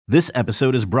This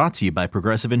episode is brought to you by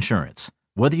Progressive Insurance.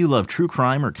 Whether you love true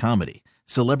crime or comedy,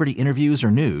 celebrity interviews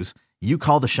or news, you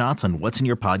call the shots on what's in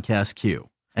your podcast queue.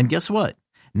 And guess what?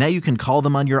 Now you can call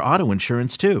them on your auto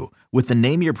insurance too with the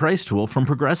Name Your Price tool from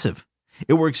Progressive.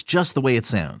 It works just the way it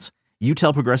sounds. You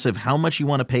tell Progressive how much you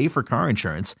want to pay for car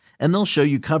insurance, and they'll show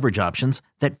you coverage options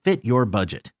that fit your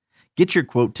budget. Get your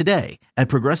quote today at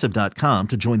Progressive.com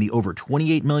to join the over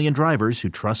 28 million drivers who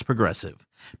trust Progressive.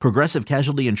 Progressive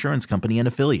Casualty Insurance Company and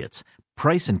Affiliates.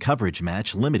 Price and coverage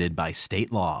match limited by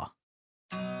state law.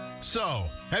 So,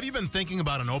 have you been thinking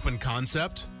about an open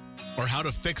concept? Or how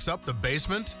to fix up the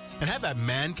basement and have that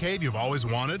man cave you've always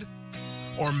wanted?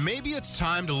 Or maybe it's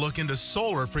time to look into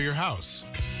solar for your house.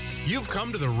 You've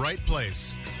come to the right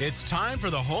place. It's time for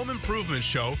the Home Improvement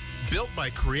Show, built by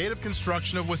Creative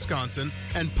Construction of Wisconsin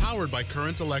and powered by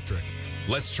Current Electric.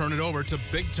 Let's turn it over to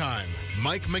Big Time,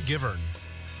 Mike McGivern.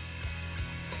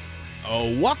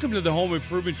 Oh, welcome to the Home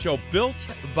Improvement Show, built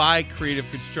by Creative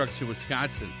Construction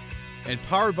Wisconsin and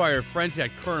powered by our friends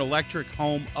at Current Electric,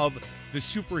 home of the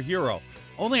superhero.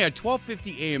 Only at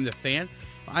 1250 AM The Fan.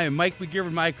 I am Mike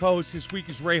McGivern. My co-host this week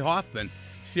is Ray Hoffman,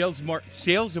 sales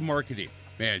and marketing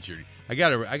manager. I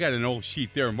got an old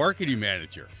sheet there, marketing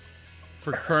manager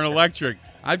for Current Electric.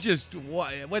 I'm just,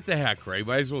 what the heck, Ray?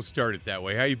 Might as well start it that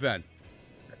way. How you been?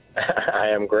 I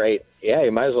am great. Yeah,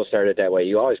 you might as well start it that way.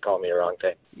 You always call me the wrong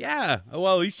thing. Yeah.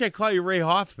 Well, at least I call you Ray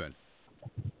Hoffman.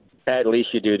 At least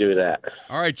you do that.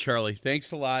 All right, Charlie.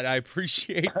 Thanks a lot. I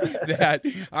appreciate that.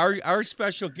 Our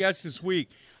special guest this week,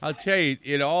 I'll tell you,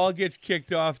 it all gets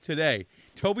kicked off today.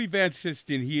 Toby Van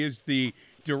Sistine, he is the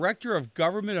Director of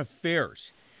Government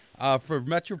Affairs for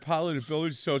Metropolitan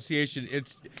Builders Association.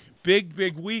 It's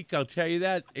big week, I'll tell you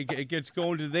that. It gets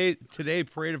going today,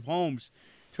 Parade of Homes.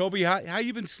 Toby, how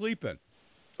you been sleeping?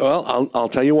 Well, I'll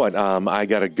tell you what. I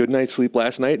got a good night's sleep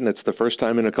last night, and it's the first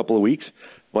time in a couple of weeks.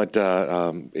 But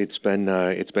it's been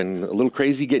a little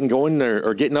crazy getting going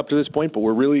or getting up to this point. But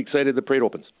we're really excited the parade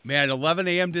opens. Man, 11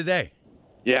 a.m. today.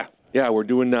 Yeah.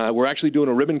 We're actually doing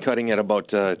a ribbon cutting at about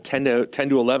 10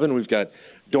 to 11. We've got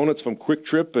donuts from Quick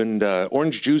Trip and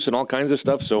orange juice and all kinds of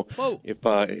stuff. So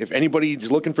if anybody's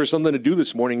looking for something to do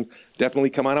this morning,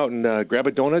 definitely come on out and grab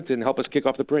a donut and help us kick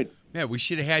off the parade. Yeah, we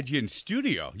should have had you in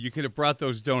studio. You could have brought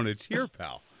those donuts here,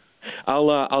 pal.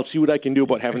 I'll see what I can do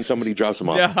about having somebody drop some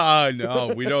off.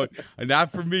 No, we don't.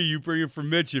 Not for me. You bring it for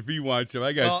Mitch if he wants him.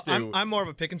 I got to stay. I'm more of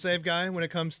a pick and save guy when it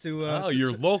comes to.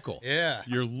 You're local. Yeah,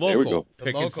 you're local.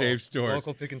 Pick and save stores.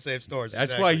 Local pick and save stores. That's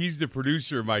exactly. why he's the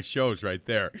producer of my shows right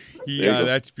there.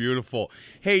 That's beautiful.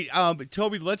 Hey,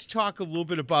 Toby, let's talk a little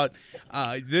bit about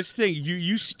this thing.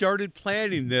 You started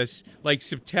planning this like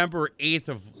September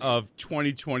 8th of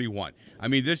 2021. I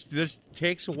mean, this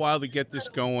takes a while to get this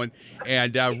going,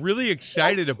 and really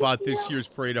excited about this year's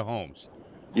Parade of Homes.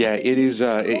 Yeah, it is.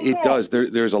 It does.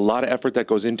 There's a lot of effort that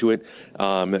goes into it.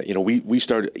 We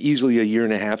start easily a year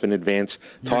and a half in advance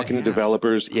talking to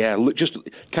developers. Yeah, just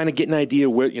kind of get an idea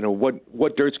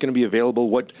what dirt's going to be available,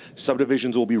 what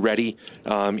subdivisions will be ready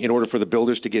in order for the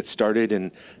builders to get started.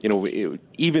 And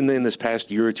even in this past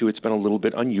year or two, it's been a little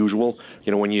bit unusual.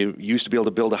 When you used to be able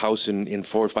to build a house in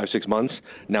 4, 5, 6 months,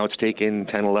 now it's taken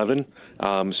 10, 11.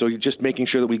 So you're just making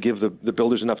sure that we give the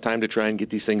builders enough time to try and get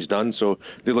these things done so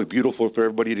they look beautiful for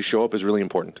everybody to show up is really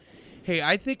important. Hey,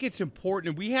 I think it's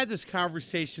important. We had this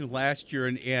conversation last year,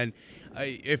 and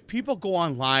if people go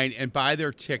online and buy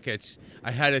their tickets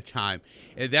ahead of time,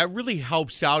 that really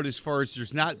helps out as far as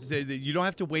you don't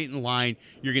have to wait in line.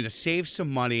 You're going to save some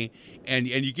money, and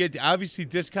you get obviously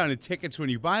discounted tickets when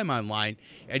you buy them online.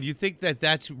 And you think that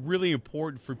that's really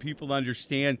important for people to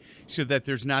understand, so that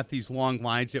there's not these long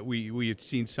lines that we had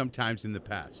seen sometimes in the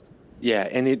past. Yeah,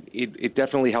 and it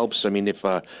definitely helps. I mean, if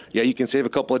you can save a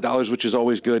couple of dollars, which is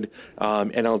always good.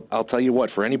 And I'll tell you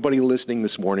what, for anybody listening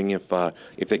this morning,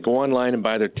 if they go online and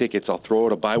buy their tickets, I'll throw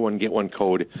out a buy one get one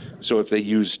code. So if they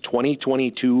use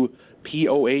 2022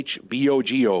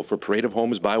 POHBOGO for Parade of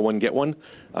Homes buy one get one,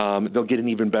 they'll get an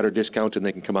even better discount, and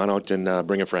they can come on out and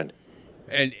bring a friend.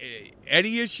 And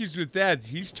any issues with that?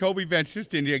 He's Toby Van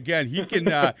Sistine again. He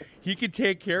can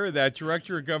take care of that.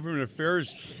 Director of Government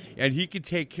Affairs. And he could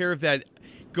take care of that.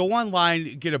 Go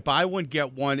online, get a buy one,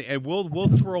 get one, and we'll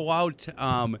throw out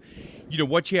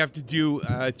what you have to do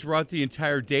throughout the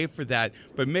entire day for that.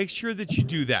 But make sure that you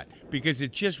do that, because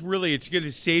it's going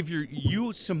to save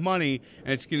you some money,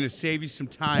 and it's going to save you some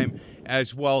time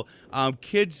as well.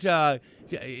 Kids,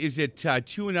 is it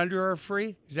 2 and under are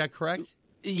free? Is that correct?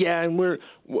 Yeah, and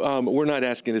we're not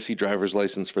asking to see driver's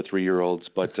license for 3-year-olds,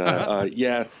 but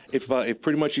yeah, if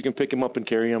pretty much you can pick them up and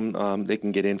carry them, they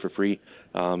can get in for free.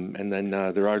 And then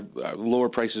there are lower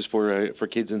prices for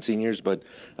kids and seniors, but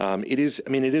it is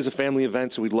a family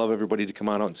event, so we'd love everybody to come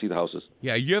on out and see the houses.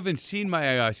 Yeah, you haven't seen my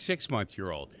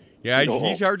 6-month-year-old. Yeah, No.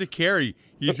 he's hard to carry.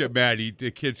 He's a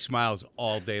the kid smiles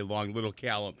all day long, little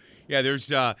Callum. Yeah,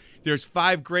 there's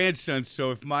 5 grandsons,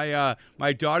 so if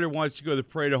my daughter wants to go to the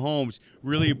Parade of Homes,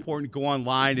 really important to go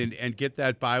online and get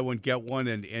that buy one, get one,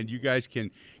 and you guys can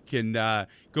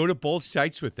go to both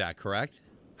sites with that, correct?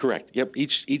 Correct. Yep.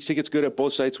 Each ticket's good at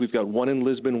both sites. We've got one in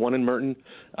Lisbon, one in Merton,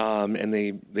 and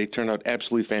they turned out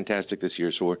absolutely fantastic this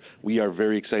year. So we are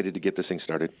very excited to get this thing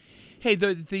started. Hey,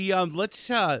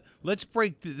 let's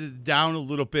break down a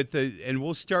little bit, and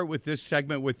we'll start with this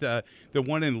segment with the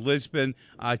one in Lisbon,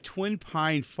 Twin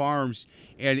Pine Farms,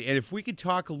 and if we could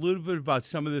talk a little bit about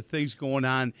some of the things going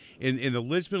on in the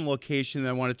Lisbon location. And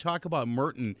I want to talk about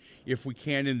Merton if we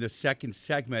can in the second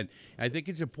segment. I think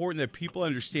it's important that people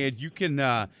understand you can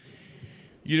go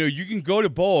to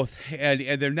both, and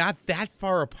they're not that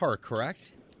far apart,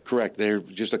 correct? Correct. They're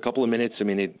just a couple of minutes. I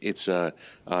mean, it's a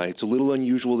little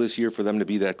unusual this year for them to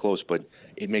be that close, but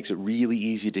it makes it really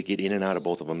easy to get in and out of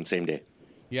both of them the same day.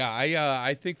 Yeah,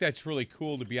 I think that's really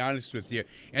cool, to be honest with you.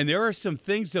 And there are some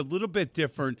things a little bit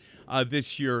different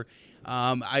this year.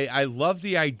 I love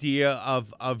the idea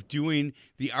of doing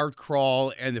the art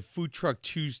crawl and the food truck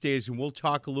Tuesdays, and we'll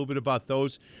talk a little bit about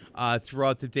those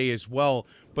throughout the day as well.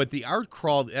 But the art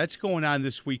crawl, that's going on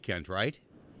this weekend, right?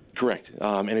 Correct.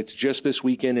 And it's just this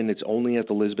weekend, and it's only at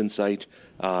the Lisbon site.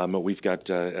 We've got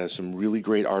some really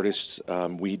great artists.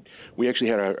 We actually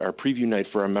had our preview night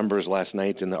for our members last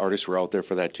night, and the artists were out there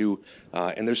for that too.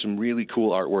 And there's some really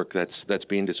cool artwork that's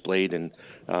being displayed, and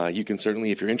you can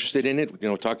certainly, if you're interested in it,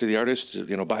 talk to the artists,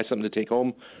 buy something to take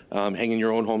home, hang in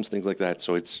your own homes, things like that.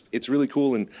 So it's really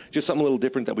cool and just something a little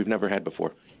different that we've never had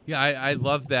before. Yeah, I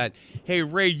love that. Hey,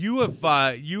 Ray, you have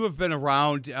been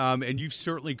around, and you've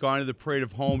certainly gone to the Parade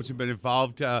of Homes and been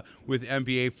involved with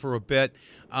MBA for a bit.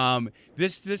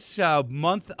 This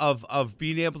month of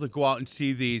being able to go out and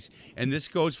see these, and this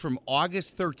goes from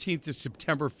August 13th to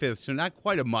September 5th, so not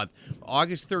quite a month.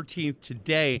 August 13th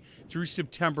today through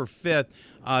September 5th.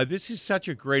 This is such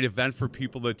a great event for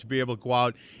people to be able to go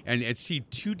out and see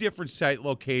 2 different site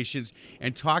locations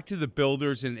and talk to the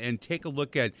builders and take a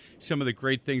look at some of the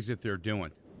great things that they're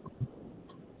doing.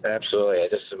 Absolutely.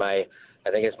 I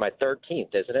think it's my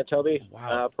 13th, isn't it, Toby?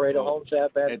 Wow. Parade of Homes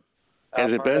have been.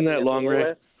 Has it been that long,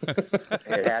 Ray?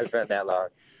 It has been that long.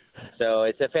 So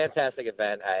it's a fantastic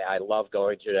event. I love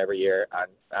going to it every year.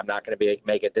 I'm not going to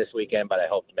make it this weekend, but I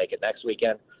hope to make it next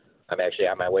weekend. I'm actually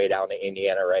on my way down to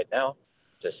Indiana right now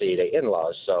to see the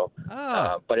in-laws. So,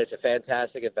 but it's a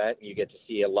fantastic event. You get to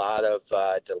see a lot of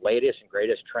the latest and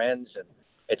greatest trends, and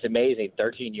it's amazing.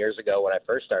 13 years ago, when I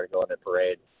first started going to the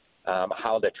parade,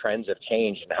 how the trends have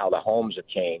changed and how the homes have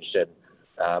changed, and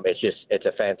it's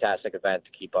a fantastic event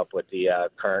to keep up with the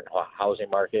current housing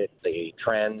market, the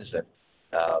trends, and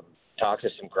talk to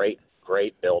some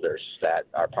great builders that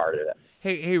are part of it.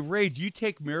 Hey, Ray, do you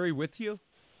take Mary with you?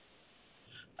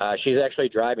 She's actually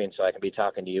driving, so I can be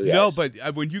talking to you guys. No, but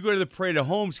when you go to the Parade of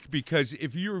Homes, because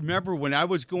if you remember when I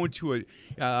was going to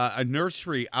a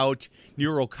nursery out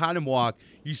near Oconomowoc,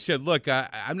 you said, look,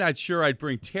 I'm not sure I'd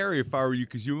bring Terry if I were you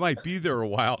because you might be there a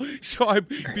while. So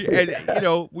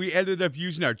we ended up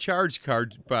using our charge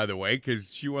card, by the way,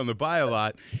 because she wanted to buy a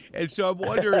lot. And so I'm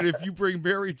wondering if you bring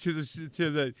Mary to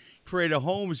the Parade of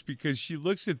Homes because she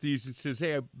looks at these and says,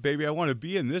 hey, baby, I want to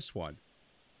be in this one.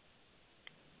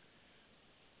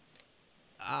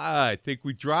 I think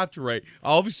we dropped Ray.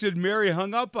 All of a sudden, Mary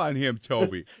hung up on him,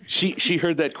 Toby. She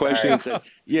heard that question and said,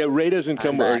 yeah, Ray doesn't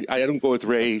come, or I don't go with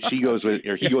Ray. He goes with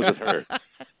her.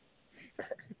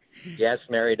 Yes,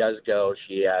 Mary does go.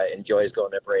 She enjoys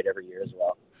going to the parade every year as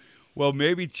well. Well,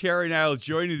 maybe Terry and I will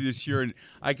join you this year, and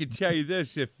I can tell you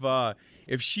this: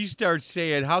 if she starts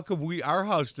saying, "How come our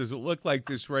house doesn't look like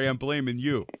this, Ray?" I'm blaming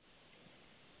you.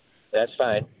 That's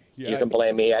fine. Yeah. You can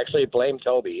blame me. Actually, blame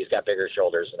Toby. He's got bigger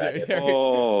shoulders than I do.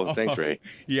 Oh, thanks, Ray.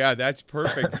 Yeah, that's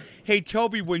perfect. Hey,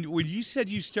 Toby, when you said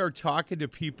you start talking to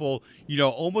people,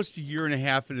 almost a year and a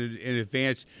half in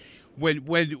advance,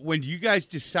 when you guys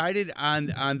decided on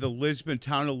the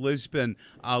town of Lisbon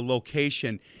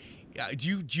location, do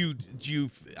you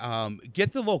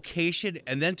get the location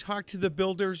and then talk to the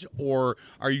builders, or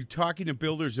are you talking to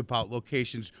builders about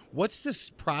locations? What's the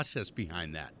process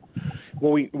behind that?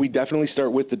 Well, we definitely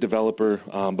start with the developer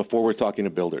before we're talking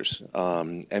to builders.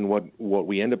 And what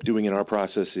we end up doing in our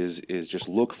process is just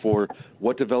look for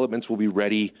what developments will be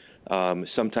ready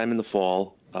sometime in the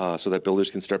fall. so that builders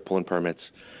can start pulling permits.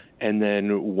 And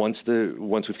then once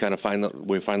we've kind of find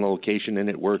the location and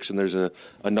it works and there's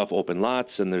enough open lots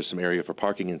and there's some area for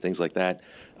parking and things like that,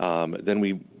 then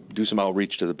we do some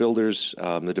outreach to the builders.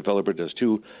 The developer does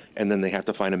too, and then they have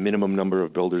to find a minimum number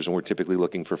of builders, and we're typically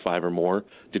looking for 5 or more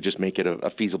to just make it a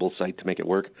feasible site to make it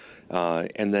work.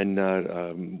 And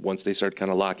then once they start kind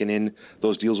of locking in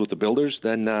those deals with the builders,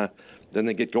 then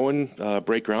they get going,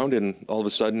 break ground, and all of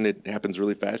a sudden it happens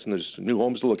really fast, and there's new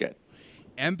homes to look at.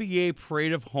 MBA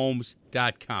Parade of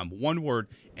Homes.com. One word,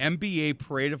 MBA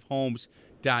Parade of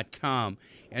Homes.com.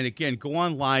 And again, go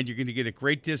online. You're going to get a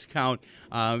great discount.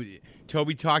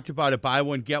 Toby talked about a buy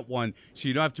one, get one, so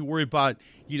you don't have to worry about,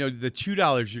 the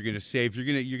 $2 you're going to save. You're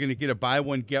going to get a buy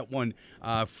one, get one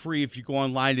free if you go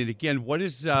online. And again, what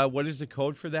is the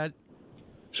code for that?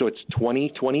 So it's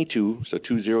 2022, so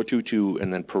 2022,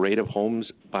 and then Parade of Homes,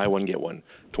 buy one, get one.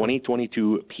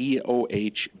 2022,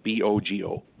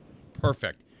 POHBOGO.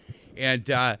 Perfect. And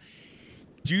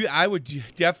I would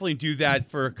definitely do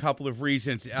that for a couple of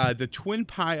reasons. The Twin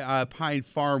Pine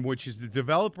Farm, which is the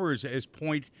developer, is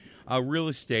Point Real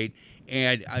Estate,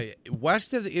 and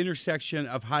west of the intersection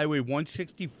of Highway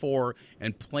 164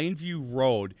 and Plainview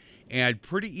Road, and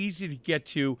pretty easy to get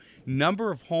to.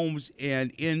 Number of homes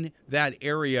and in that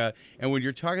area. And when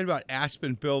you're talking about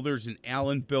Aspen Builders and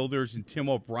Allen Builders and Tim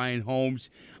O'Brien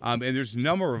Homes, and there's a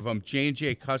number of them,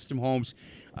 J&J Custom Homes,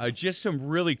 just some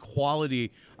really quality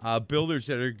builders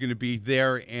that are going to be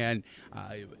there, and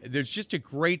there's just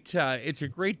it's a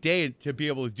great day to be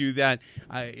able to do that.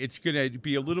 It's going to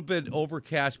be a little bit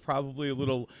overcast, probably a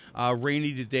little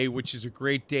rainy today, which is a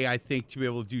great day, I think, to be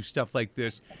able to do stuff like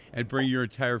this and bring your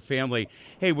entire family.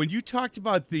 Hey, when you talked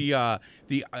about the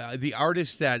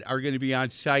artists that are going to be on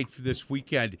site for this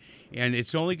weekend, and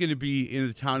it's only going to be in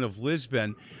the town of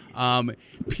Lisbon,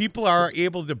 people are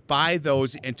able to buy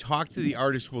those and talk to the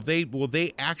artists. Will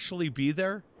they actually be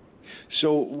there?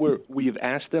 So we've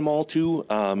asked them all to.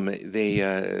 They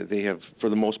have, for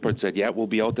the most part, said, yeah, we'll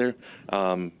be out there.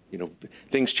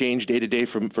 Things change day to day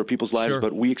for people's lives, Sure.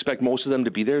 But we expect most of them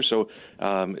to be there. So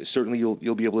certainly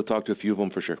you'll be able to talk to a few of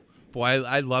them for sure. Boy,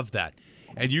 I love that.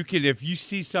 And you can, if you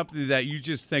see something that you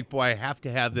just think, boy, I have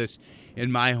to have this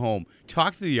in my home,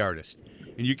 talk to the artist.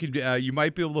 And you can, you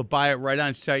might be able to buy it right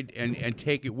on site and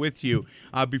take it with you.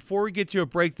 Before we get to a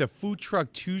break, the Food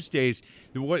Truck Tuesdays,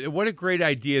 what a great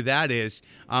idea that is.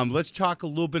 Let's talk a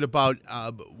little bit about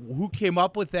who came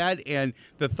up with that, and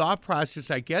the thought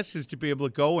process, I guess, is to be able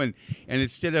to go and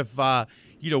instead of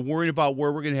worrying about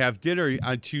where we're going to have dinner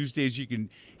on Tuesdays, you can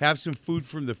have some food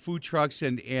from the food trucks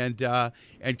and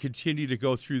continue to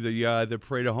go through the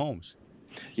Parade of Homes.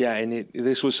 Yeah, and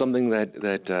this was something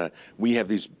that we have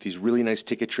these really nice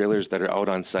ticket trailers that are out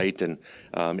on site, and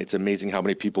it's amazing how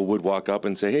many people would walk up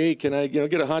and say, "Hey, can I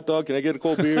get a hot dog? Can I get a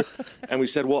cold beer?" And we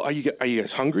said, "Well, are you guys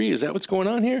hungry? Is that what's going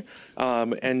on here?"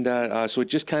 So it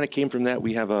just kind of came from that.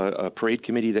 We have a parade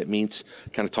committee that meets,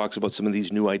 kind of talks about some of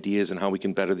these new ideas and how we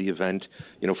can better the event,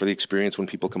 for the experience when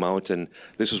people come out. And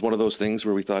this was one of those things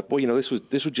where we thought, boy,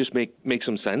 this would just make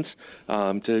some sense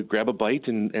to grab a bite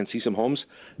and see some homes.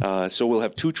 So we'll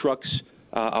have 2 trucks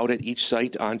out at each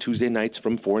site on Tuesday nights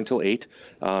from 4 until 8.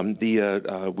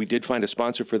 We did find a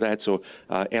sponsor for that, so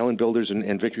Allen Builders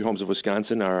and Victory Homes of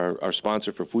Wisconsin are our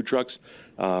sponsor for food trucks.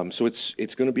 So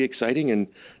it's going to be exciting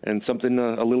and something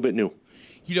a little bit new.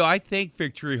 I thank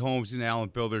Victory Homes and Allen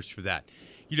Builders for that.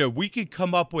 We could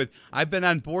come up with, I've been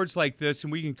on boards like this,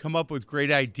 and we can come up with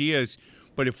great ideas.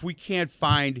 But if we can't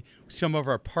find some of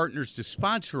our partners to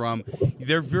sponsor them,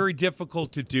 they're very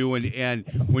difficult to do. And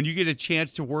when you get a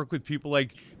chance to work with people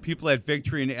at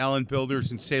Victory and Allen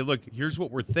Builders and say, look, here's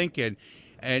what we're thinking,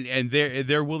 and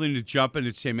they're willing to jump in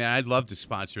and say, man, I'd love to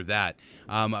sponsor that.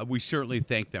 We certainly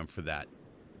thank them for that.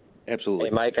 Absolutely.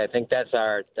 Hey, Mike, I think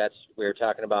we were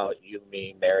talking about you,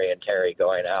 me, Mary, and Terry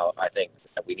going out. I think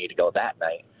that we need to go that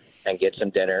night and get some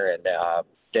dinner, and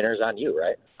dinner's on you,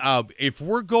 right? If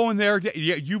we're going there,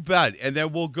 yeah, you bet. And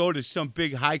then we'll go to some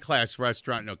big high-class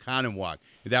restaurant in Oconomowoc.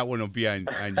 That one will be on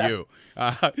you.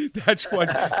 That's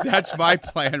my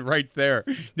plan right there.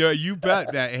 No, you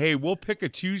bet, Matt. Hey, we'll pick a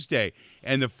Tuesday,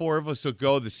 and the 4 of us will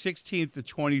go the 16th, the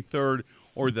 23rd,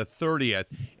 or the 30th.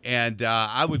 And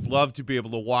I would love to be able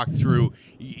to walk through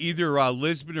either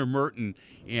Lisbon or Merton,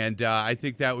 and I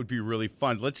think that would be really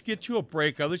fun. Let's get to a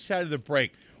break. Other side of the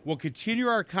break, We'll continue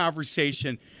our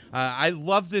conversation. I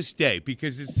love this day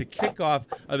because it's the kickoff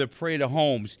of the Parade of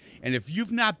Homes. And if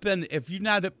you've not been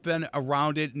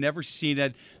around it, never seen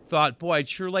it, thought, boy, I'd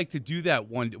sure like to do that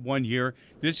one year,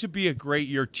 this would be a great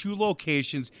year. 2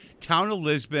 locations, town of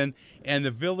Lisbon and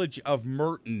the village of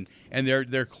Merton, and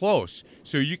they're close.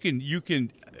 So you can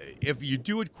if you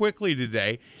do it quickly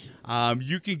today,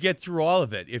 you can get through all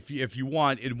of it if you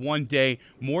want in one day.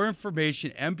 More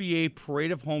information,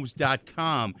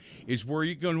 MBAParadeofHomes.com is where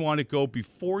you're going to want to go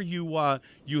before you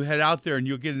head out there, and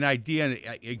you'll get an idea on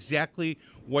exactly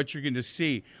what you're going to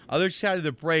see. Other side of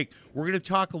the break, we're going to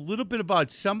talk a little bit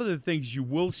about some of the things you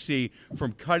will see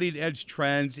from cutting-edge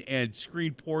trends and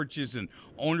screen porches and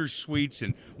owner suites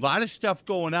and a lot of stuff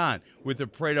going on with the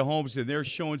Parade of Homes, and they're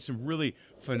showing some really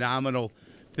phenomenal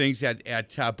things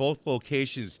at both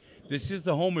locations. This is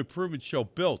the Home Improvement Show,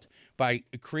 built by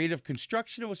Creative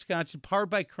Construction in Wisconsin, powered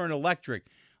by Kern Electric,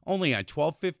 only on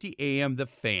 1250 AM The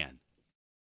Fan.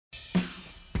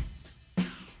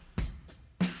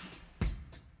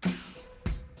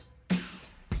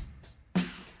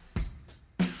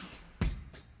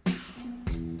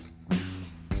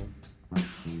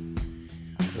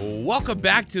 Welcome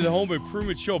back to the Home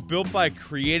Improvement Show, built by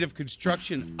Creative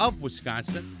Construction of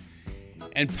Wisconsin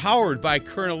and powered by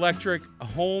Kern Electric,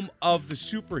 home of the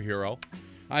superhero.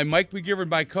 I'm Mike McGivern,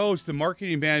 my co-host, the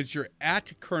marketing manager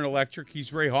at Kern Electric.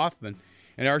 He's Ray Hoffman.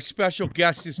 And our special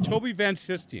guest is Toby Van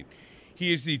Sistine.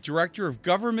 He is the Director of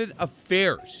Government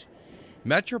Affairs,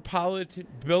 Metropolitan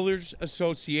Builders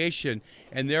Association,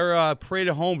 and their Parade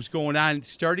of Homes going on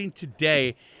starting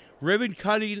today. Ribbon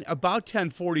cutting about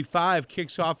 10:45,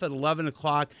 kicks off at 11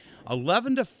 o'clock,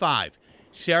 11 to 5.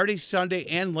 Saturday, Sunday,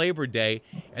 and Labor Day,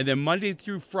 and then Monday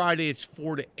through Friday, it's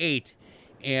 4 to 8.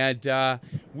 And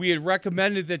we had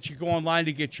recommended that you go online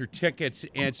to get your tickets,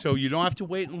 and so you don't have to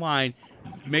wait in line.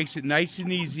 Makes it nice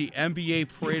and easy,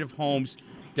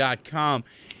 MBAParadeofHomes.com.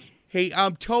 Hey,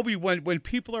 Toby, when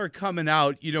people are coming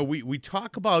out, we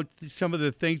talk about some of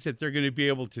the things that they're going to be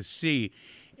able to see.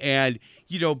 And,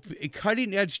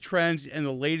 cutting edge trends and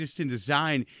the latest in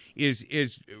design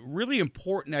is really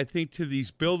important, I think, to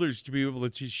these builders to be able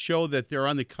to show that they're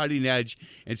on the cutting edge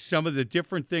and some of the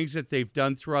different things that they've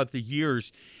done throughout the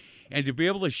years. And to be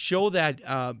able to show that,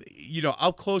 up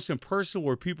close and personal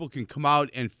where people can come out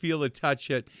and feel it,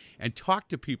 touch it, and talk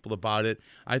to people about it,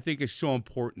 I think is so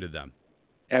important to them.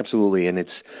 Absolutely, and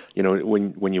it's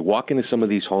when you walk into some of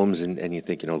these homes and you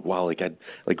think wow, like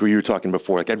we were talking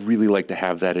before, like I'd really like to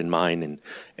have that in mind and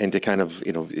to kind of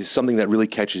is something that really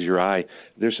catches your eye.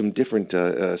 There's some different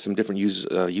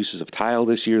uses of tile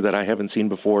this year that I haven't seen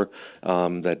before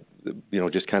that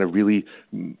just kind of really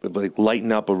like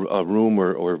lighten up a room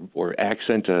or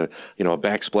accent a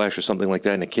backsplash or something like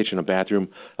that in a kitchen, a bathroom.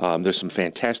 There's some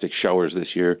fantastic showers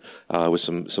this year with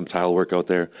some tile work out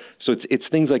there. So it's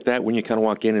things like that when you kind of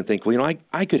walk in and think, well,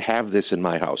 I could have this in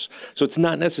my house. So it's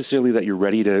not necessarily that you're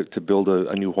ready to build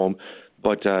a new home,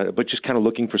 but just kind of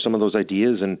looking for some of those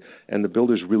ideas, and the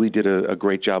builders really did a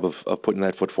great job of putting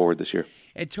that foot forward this year.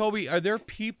 And Toby, are there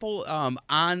people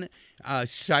on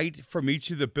site from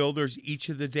each of the builders each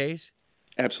of the days?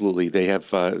 Absolutely, they have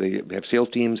sales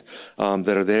teams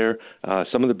that are there.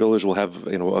 Some of the builders will have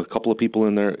a couple of people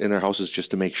in their houses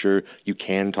just to make sure you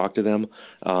can talk to them.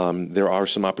 There are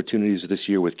some opportunities this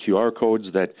year with QR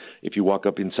codes that if you walk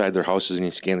up inside their houses and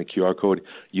you scan the QR code,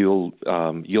 you'll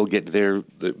get their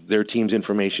team's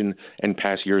information and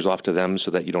pass yours off to them,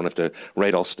 so that you don't have to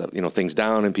write all stuff things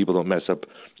down and people don't mess up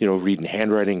reading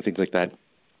handwriting, things like that.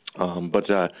 But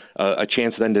a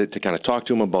chance then to kind of talk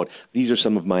to them about these are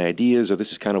some of my ideas, or this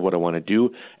is kind of what I want to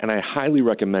do. And I highly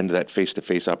recommend that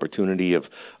face-to-face opportunity of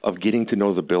getting to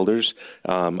know the builders.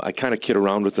 I kind of kid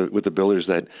around with the builders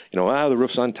that the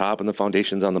roof's on top and the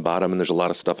foundation's on the bottom and there's a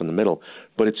lot of stuff in the middle.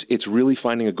 But it's really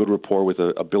finding a good rapport with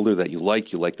a builder that you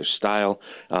like their style,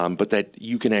 but that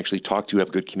you can actually talk to,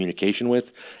 have good communication with.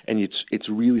 And it's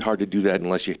really hard to do that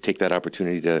unless you take that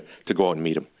opportunity to go out and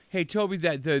meet them. Hey, Toby,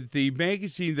 the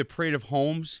magazine, The Parade of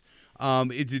Homes,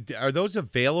 are those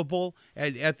available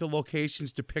at the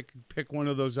locations to pick one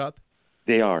of those up?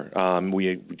 They are.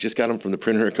 We just got them from the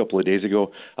printer a couple of days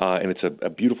ago, and it's a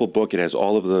beautiful book. It has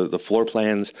all of the floor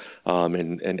plans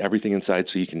and everything inside,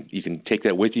 so you can take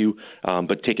that with you,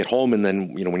 but take it home, and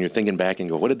then when you're thinking back and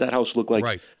go, what did that house look like?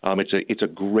 Right. It's a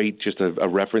great just a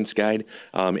reference guide,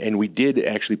 and we did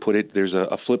actually put it. There's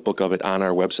a flip book of it on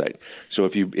our website. So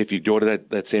if you go to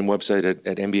that same website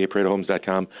at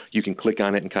MBAParadeofHomes.com, you can click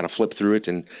on it and kind of flip through it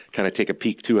and kind of take a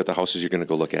peek too at the houses you're going to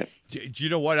go look at. Do you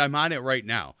know what? I'm on it right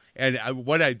now. And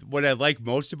what I like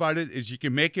most about it is you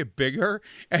can make it bigger,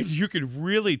 and you can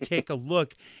really take a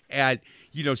look at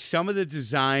some of the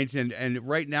designs. And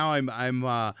right now I'm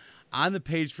on the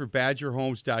page for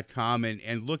BadgerHomes.com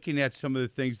and looking at some of the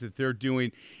things that they're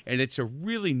doing, and it's a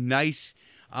really nice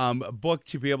book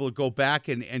to be able to go back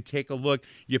and take a look.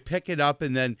 You pick it up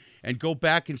and go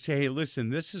back and say, hey, listen,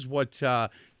 this is what you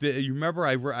remember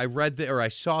I read or I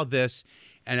saw this,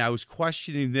 and I was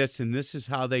questioning this, and this is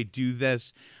how they do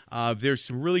this. There's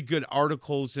some really good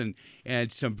articles and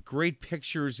some great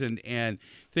pictures and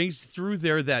things through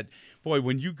there that, boy,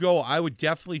 when you go, I would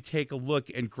definitely take a look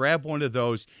and grab one of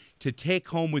those to take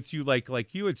home with you,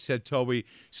 like you had said, Toby,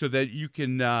 so that you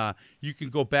can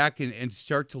go back and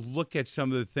start to look at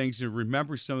some of the things and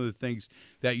remember some of the things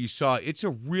that you saw. It's a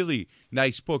really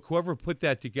nice book. Whoever put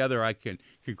that together, I can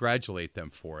congratulate them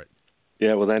for it.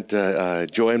 Yeah, well, that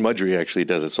Joanne Mudry actually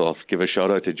does it, so I'll give a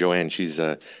shout out to Joanne.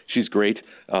 She's great.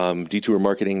 Detour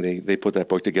Marketing, they put that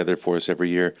book together for us every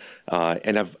year,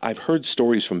 and I've heard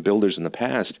stories from builders in the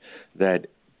past that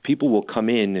people will come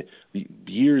in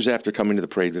years after coming to the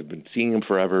parade. They've been seeing them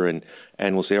forever, and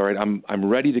will say, all right, I'm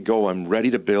ready to go. I'm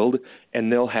ready to build,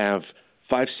 and they'll have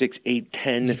 5, 6, 8,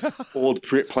 10 old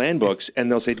plan books, and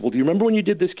they'll say, well, do you remember when you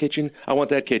did this kitchen? I want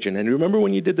that kitchen. And remember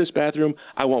when you did this bathroom?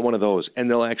 I want one of those.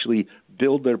 And they'll actually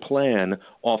build their plan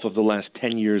off of the last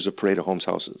 10 years of Parade of Homes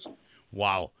houses.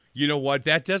 Wow. You know what?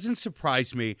 That doesn't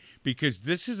surprise me, because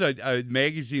this is a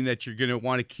magazine that you're going to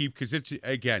want to keep, because it's,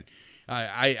 again,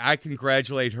 I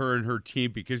congratulate her and her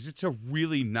team, because it's a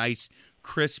really nice,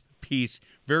 crisp piece,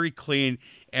 very clean,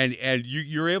 and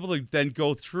you're able to then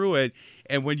go through it,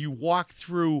 and when you walk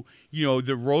through,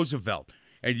 the Roosevelt,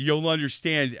 and you'll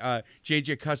understand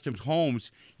J.J. Custom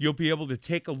Homes, you'll be able to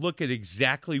take a look at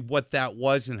exactly what that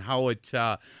was and how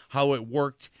it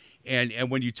worked. And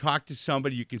when you talk to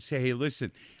somebody, you can say, hey,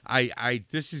 listen, I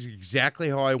this is exactly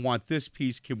how I want this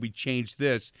piece. Can we change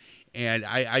this? And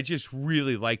I just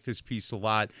really like this piece a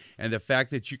lot. And the fact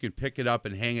that you can pick it up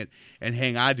and hang it and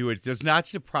hang on to it does not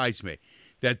surprise me.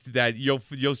 That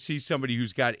you'll see somebody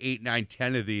who's got 8, 9,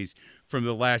 10 of these from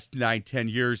the last 9, 10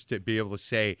 years to be able to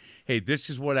say, hey, this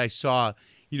is what I saw,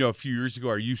 a few years ago.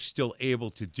 Are you still able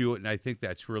to do it? And I think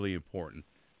that's really important.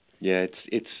 Yeah,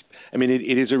 it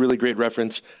is a really great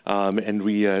reference, and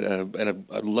we and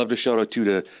I'd love to shout out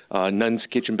to Nunn's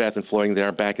Kitchen, Bath, and Flooring. They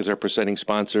are back as our presenting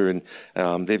sponsor, and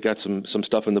they've got some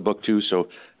stuff in the book too. So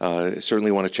certainly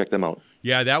want to check them out.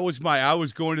 Yeah, I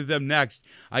was going to them next.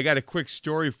 I got a quick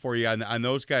story for you on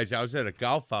those guys. I was at a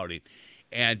golf outing,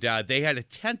 and they had a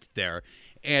tent there.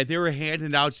 And they were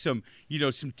handing out some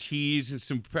teas and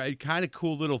some kind of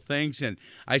cool little things. And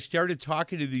I started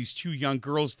talking to these 2 young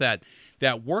girls that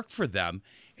work for them,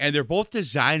 and they're both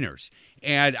designers.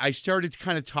 And I started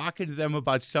kind of talking to them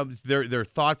about some their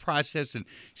thought process and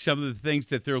some of the things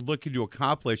that they're looking to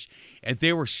accomplish. And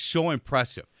they were so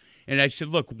impressive. And I said,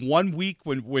 look, one week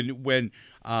when we're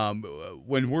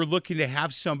looking to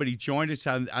have somebody join us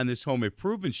on this home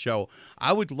improvement show,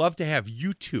 I would love to have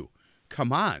you 2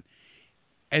 come on.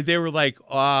 And they were like,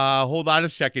 hold on a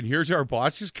second. Here's our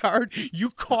boss's card. You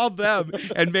call them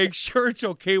and make sure it's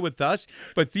okay with us.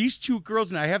 But these 2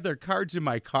 girls, and I have their cards in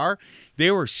my car, they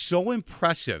were so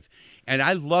impressive. And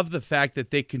I love the fact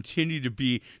that they continue to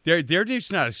be, they're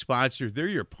just not a sponsor. They're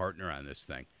your partner on this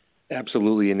thing.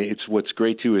 Absolutely, and it's what's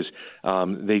great too is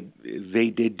they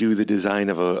did do the design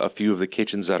of a few of the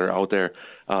kitchens that are out there,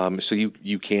 so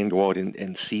you can go out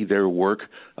and see their work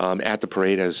at the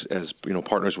parade as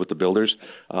partners with the builders.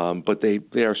 But they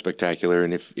are spectacular,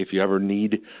 and if you ever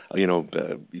need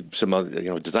some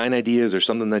other design ideas or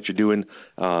something that you're doing,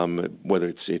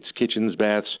 whether it's kitchens,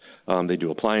 baths, they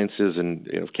do appliances and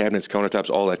cabinets, countertops,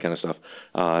 all that kind of stuff.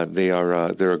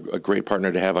 They're a great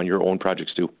partner to have on your own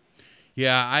projects too.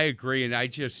 Yeah, I agree, and I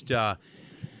just I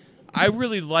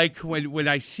really like when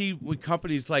I see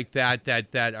companies like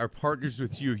that are partners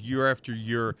with you year after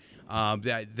year.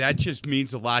 That just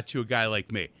means a lot to a guy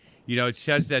like me. It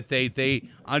says that they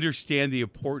understand the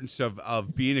importance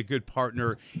of being a good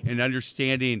partner and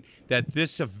understanding that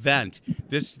this event,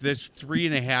 this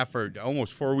 3.5 or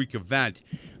almost 4-week event,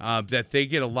 that they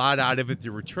get a lot out of it.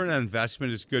 The return on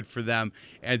investment is good for them,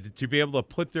 and to be able to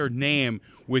put their name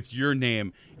with your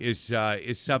name is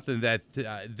something that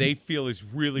they feel is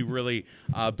really, really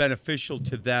beneficial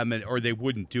to them, or they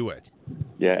wouldn't do it.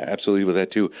 Yeah, absolutely with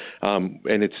that too. And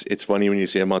it's funny when you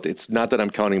say a month. It's not that I'm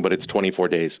counting, but it's 24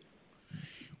 days.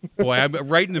 Boy, I'm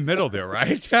right in the middle there,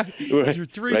 right?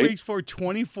 3 right? weeks for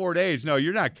 24 days. No,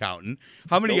 you're not counting.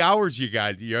 How many hours you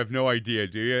got? You have no idea,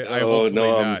 do you? Oh,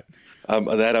 no, not.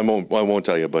 That I won't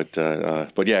tell you, but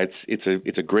yeah,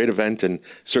 it's a great event, and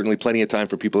certainly plenty of time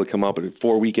for people to come up.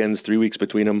 4 weekends, 3 weeks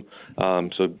between them,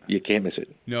 so you can't miss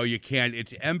it. No, you can't.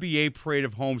 It's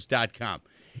MBAParadeofHomes.com.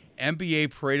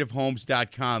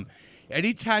 MBAParadeofHomes.com.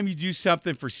 Anytime you do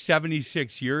something for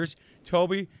 76 years,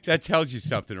 Toby, that tells you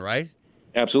something, right?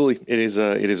 Absolutely,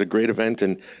 it is a great event,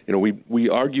 and we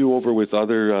argue over with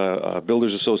other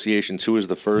builders associations who is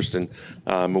the first, and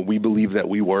we believe that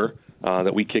we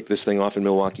kicked this thing off in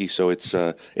Milwaukee, so it's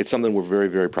something we're very,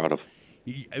 very proud of.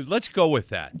 Let's go with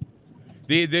that.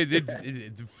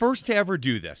 The first to ever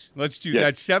do this. Let's do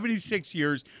that. 76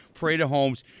 years, Parade of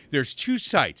Homes. There's 2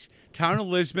 sites, Town of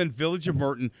Lisbon, Village of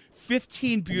Merton,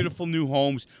 15 beautiful new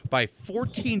homes by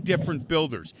 14 different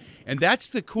builders. And that's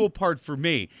the cool part for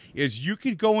me, is you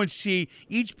can go and see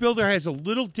each builder has a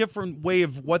little different way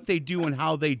of what they do and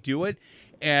how they do it.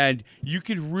 And you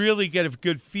can really get a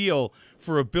good feel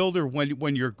for a builder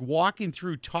when you're walking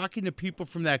through, talking to people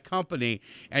from that company,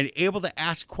 and able to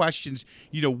ask questions.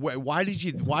 Why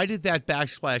did that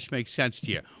backsplash make sense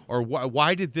to you, or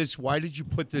why did you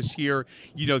put this here?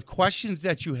 Questions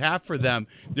that you have for them,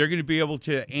 they're going to be able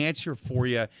to answer for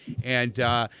you, and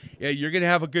you're going to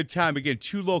have a good time. Again,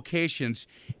 2 locations,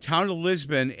 Town of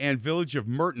Lisbon and Village of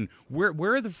Merton.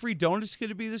 Where are the free donuts going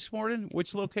to be this morning?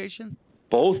 Which location?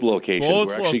 Both locations. We're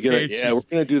going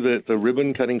to do the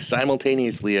ribbon cutting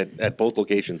simultaneously at both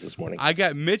locations this morning.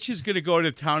 Mitch is going to go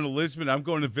to Town of Lisbon. I'm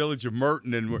going to Village of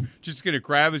Merton, and we're just going to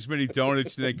grab as many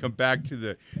donuts and then come back to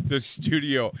the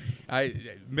studio.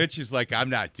 Mitch is like, I'm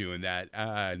not doing that.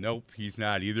 Nope, he's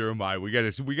not. Either am I. We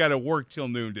got to work till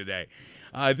noon today.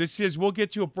 We'll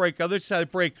get to a break. Other side of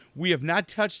the break, we have not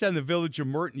touched on the Village of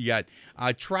Merton yet.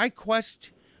 TriQuest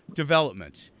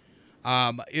Developments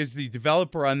is the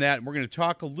developer on that. And we're going to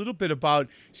talk a little bit about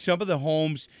some of the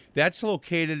homes. That's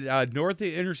located north of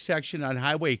the intersection on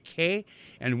Highway K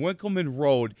and Winkleman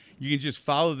Road. You can just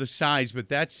follow the signs, but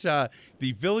that's the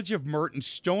Village of Merton.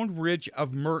 Stone Ridge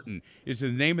of Merton is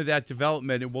the name of that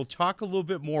development. And we'll talk a little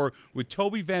bit more with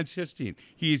Toby Van Sistine.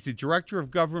 He is the Director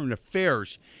of Government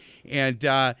Affairs. And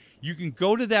you can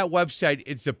go to that website.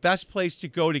 It's the best place to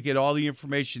go to get all the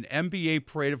information,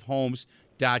 MBAParadeofHomes.com.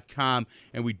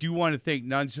 And we do want to thank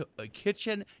Nuns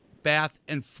Kitchen, Bath,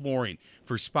 and Flooring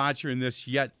for sponsoring this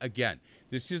yet again.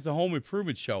 This is the Home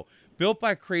Improvement Show, built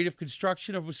by Creative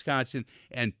Construction of Wisconsin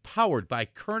and powered by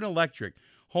Kern Electric,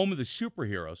 home of the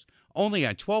superheroes, only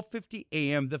on 1250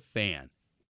 AM The Fan.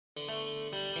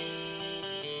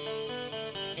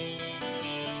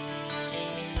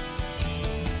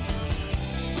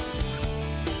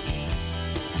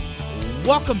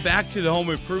 Welcome back to the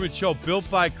Home Improvement Show, built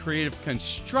by Creative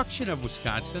Construction of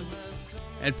Wisconsin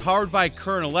and powered by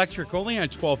Kern Electric, only on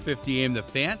 1250 AM The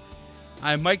Fan.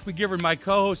 I'm Mike McGivern. My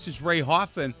co-host is Ray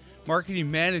Hoffman, Marketing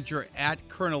Manager at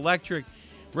Kern Electric.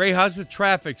 Ray, how's the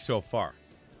traffic so far?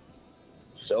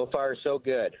 So far, so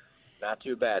good. Not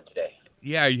too bad today.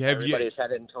 Yeah, everybody's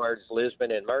heading towards Lisbon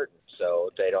and Merton,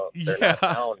 so they're not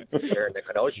down here in the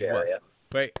Kenosha area.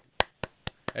 Wait.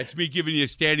 That's me giving you a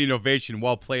standing ovation.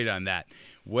 Well played on that.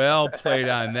 Well played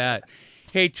on that.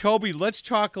 Hey, Toby, let's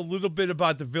talk a little bit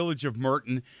about the Village of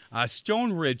Merton,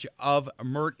 Stone Ridge of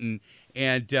Merton,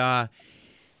 and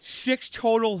 6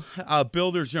 total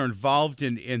builders are involved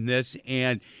in this.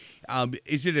 And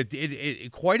is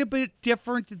it quite a bit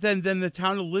different than the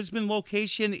Town of Lisbon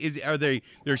location?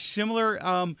 They're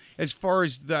similar as far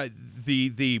as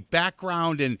the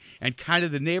background and kind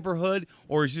of the neighborhood,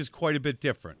 or is this quite a bit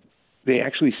different? They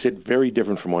actually sit very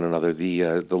different from one another.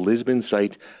 The Lisbon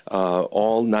site,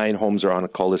 all 9 homes are on a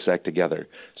cul-de-sac together,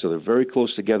 so they're very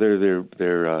close together.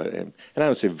 They're and I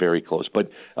would say very close,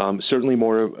 but certainly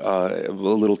more a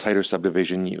little tighter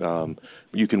subdivision.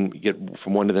 You can get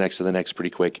from one to the next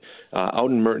pretty quick. Out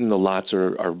in Merton, the lots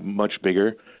are much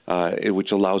bigger,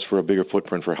 which allows for a bigger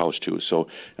footprint for house too. So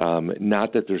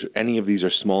not that there's any of these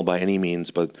are small by any means,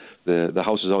 but the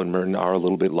houses out in Merton are a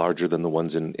little bit larger than the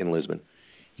ones in Lisbon.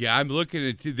 Yeah, I'm looking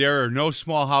at. There are no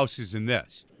small houses in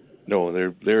this. No,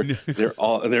 they're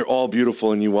all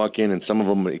beautiful, and you walk in, and some of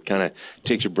them it kind of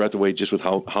takes your breath away just with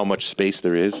how much space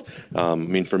there is. I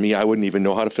mean, for me, I wouldn't even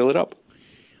know how to fill it up.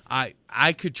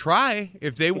 I could try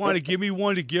if they want to give me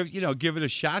one to give it a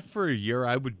shot for a year.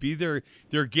 I would be their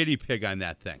guinea pig on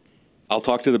that thing. I'll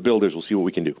talk to the builders. We'll see what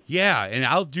we can do. Yeah, and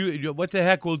I'll do what the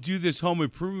heck. We'll do this home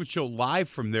improvement show live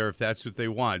from there if that's what they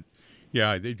want.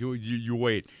 Yeah, they do. You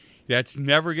wait. That's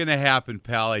never going to happen,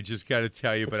 pal. I just got to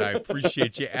tell you, but I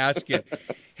appreciate you asking.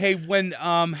 Hey, when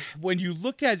you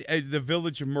look at the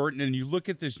Village of Merton and you look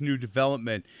at this new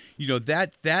development,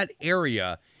 that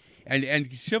area,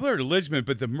 and similar to Lisbon,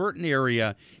 but the Merton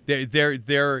area,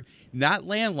 they're not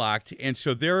landlocked, and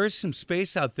so there is some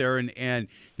space out there, and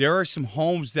there are some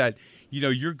homes that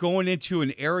you're going into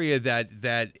an area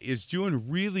that is doing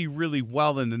really, really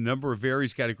well in a number of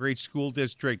areas. Got a great school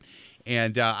district,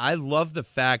 and I love the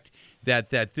fact that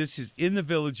this is in the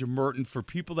village of Merton for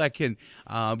people that can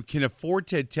afford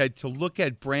to look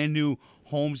at brand new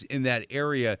homes in that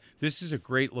area. This is a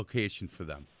great location for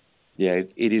them. Yeah,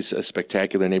 it is a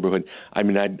spectacular neighborhood. I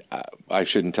mean, I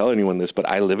shouldn't tell anyone this, but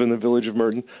I live in the village of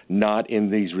Merton, not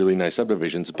in these really nice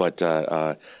subdivisions. But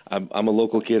I'm a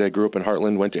local kid. I grew up in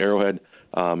Heartland, went to Arrowhead.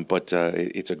 But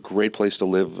it's a great place to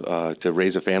live, to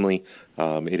raise a family.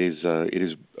 It is a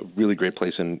really great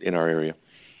place in our area.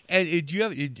 And do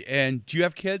you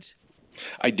have kids?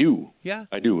 I do. Yeah,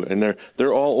 I do, and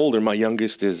they're all older. My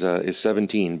youngest is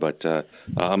 17, but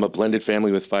I'm a blended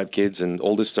family with 5 kids, and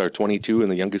oldest are 22,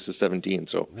 and the youngest is 17.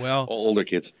 So all older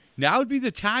kids. Now would be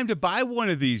the time to buy one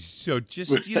of these. So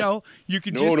just you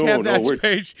could have that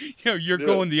space. You're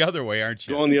going the other way, aren't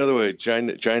you? Going the other way, trying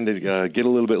to get a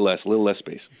little less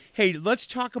space. Hey, let's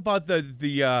talk about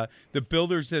the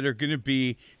builders that are going to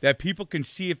be that people can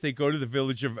see if they go to the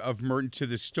village of Merton, to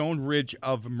the Stone Ridge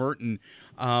of Merton.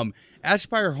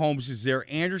 Aspire Homes is there.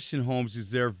 Anderson Homes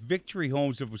is there. Victory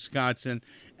Homes of Wisconsin.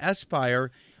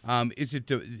 Aspire, is it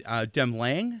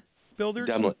Demlang Builders?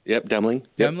 Yep, Demling.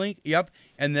 Demling, yep.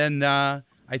 And then Al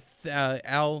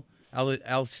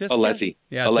Siska? Alessi.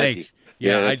 Yeah, Alessi. Thanks.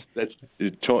 Yeah,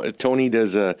 Tony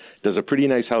does a pretty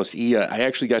nice house. I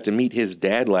actually got to meet his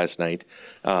dad last night,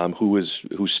 who is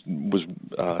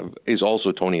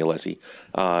also Tony Alessi,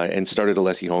 and started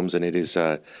Alessi Homes, and it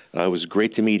was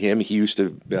great to meet him. He used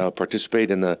to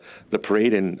participate in the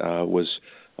parade and was.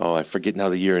 Oh, I forget now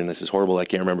the year, and this is horrible. I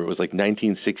can't remember. It was like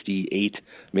 1968,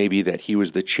 maybe, that he was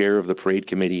the chair of the parade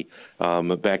committee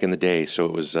back in the day. So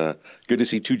it was good to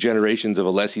see 2 generations of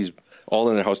Alessis all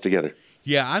in their house together.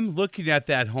 Yeah, I'm looking at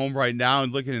that home right now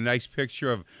and looking at a nice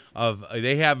picture of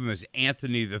they have him as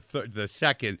Anthony the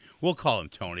second. We'll call him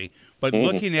Tony. But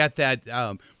looking at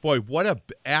that, boy, what a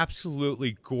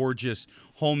absolutely gorgeous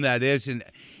home that is. And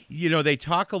they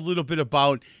talk a little bit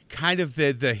about kind of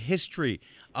the history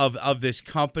of this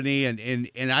company,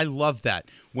 and I love that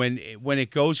when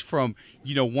it goes from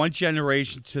one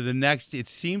generation to the next. It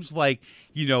seems like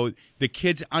the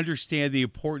kids understand the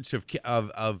importance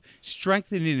of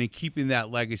strengthening and keeping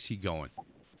that legacy going.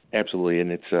 Absolutely,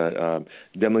 and it's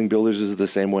Demling Builders is the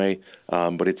same way.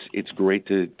 But it's great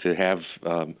to have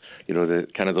the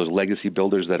kind of those legacy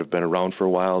builders that have been around for a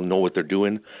while, know what they're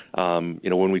doing.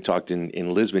 When we talked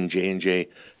in Lisbon, J&J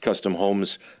Custom Homes,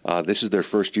 this is their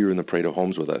first year in the Parade of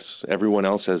Homes with us. Everyone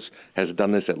else has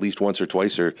done this at least once or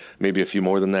twice, or maybe a few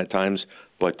more than that times.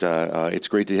 But it's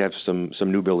great to have some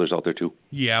new builders out there too.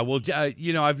 Yeah, well,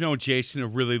 I've known Jason a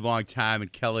really long time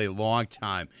and Kelly a long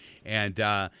time, and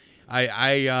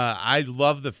I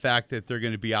love the fact that they're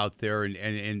going to be out there,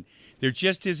 and there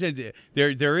just isn't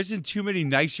there isn't too many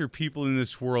nicer people in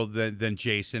this world than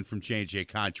Jason from J&J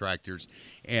Contractors,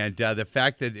 and the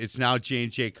fact that it's now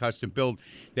J&J Custom Build,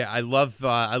 that I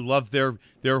love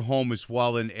their home as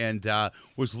well, and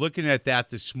was looking at that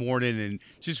this morning and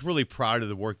just really proud of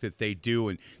the work that they do,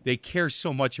 and they care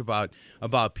so much about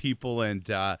people, and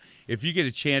if you get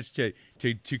a chance to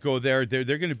go there, they're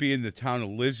going to be in the town of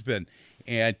Lisbon.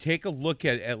 And take a look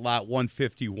at lot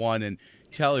 151 and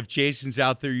if Jason's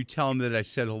out there, you tell him that I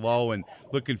said hello, and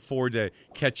looking forward to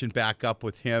catching back up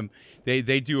with him. They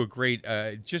do a great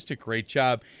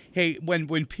job. Hey,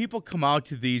 when people come out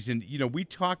to these, and we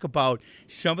talk about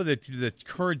some of the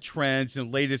current trends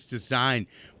and latest design,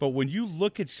 but when you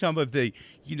look at some of the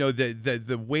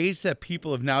the ways that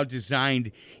people have now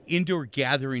designed indoor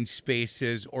gathering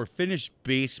spaces or finished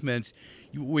basements,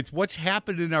 with what's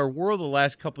happened in our world the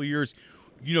last couple of years,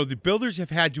 the builders have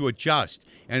had to adjust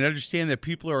and understand that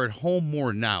people are at home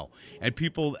more now, and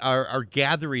people are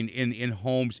gathering in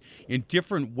homes in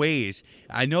different ways.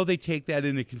 I know they take that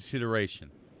into consideration.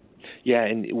 Yeah,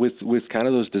 and with kind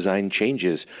of those design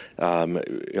changes,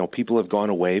 people have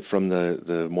gone away from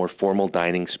the more formal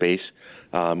dining space.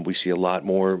 We see a lot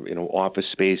more, office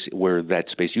space where that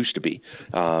space used to be.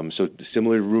 So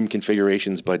similar room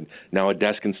configurations, but now a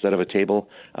desk instead of a table.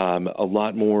 A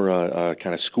lot more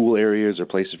kind of school areas or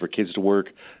places for kids to work.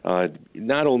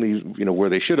 Not only where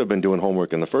they should have been doing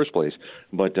homework in the first place,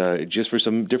 but just for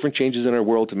some different changes in our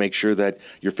world to make sure that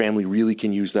your family really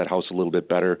can use that house a little bit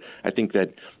better. I think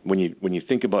that when you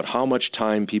think about how much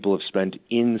time people have spent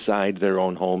inside their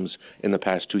own homes in the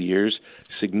past 2 years,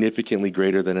 significantly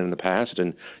greater than in the past.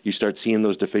 and you start seeing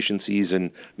those deficiencies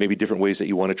and maybe different ways that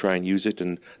you want to try and use it.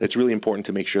 And it's really important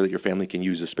to make sure that your family can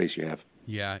use the space you have.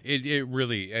 Yeah, it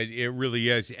really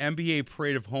is. MBA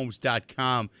Parade of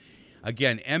Homes.com.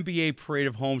 Again, MBA Parade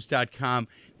of Homes.com.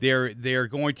 They're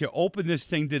going to open this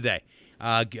thing today.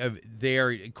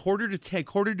 They're quarter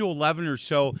to 11 or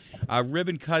so,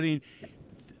 ribbon cutting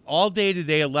all day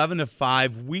today, 11 to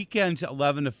 5, weekends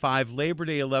 11 to 5, Labor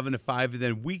Day 11 to 5, and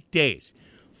then weekdays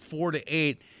 4 to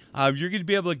 8. You're going to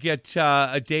be able to get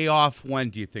a day off when,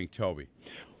 do you think, Toby?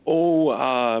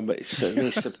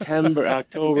 September,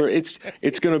 October.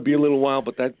 It's going to be a little while,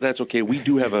 but that's okay. We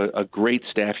do have a great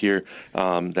staff here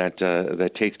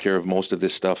that takes care of most of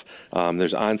this stuff.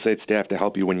 There's on-site staff to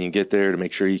help you when you get there to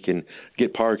make sure you can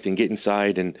get parked and get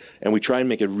inside, and we try and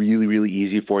make it really, really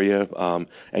easy for you. And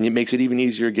it makes it even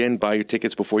easier. Again, buy your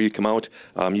tickets before you come out.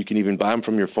 You can even buy them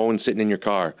from your phone sitting in your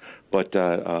car. But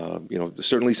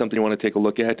certainly something you want to take a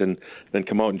look at, and then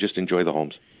come out and just enjoy the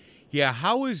homes. Yeah,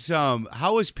 how is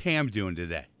Pam doing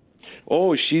today?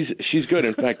 Oh, she's good.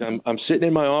 In fact, I'm sitting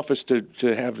in my office to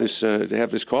have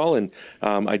this call, and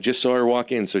I just saw her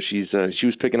walk in. So she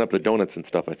was picking up the donuts and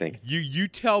stuff, I think. You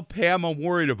tell Pam I'm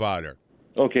worried about her.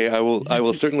 Okay, I will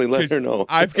certainly let her know.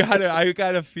 I've got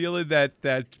a feeling that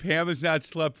Pam has not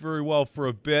slept very well for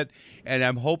a bit, and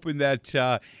I'm hoping that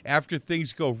after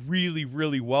things go really,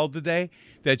 really well today,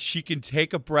 that she can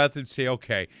take a breath and say,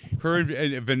 okay. Her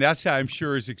and Vanessa, I'm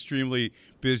sure, is extremely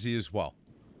busy as well.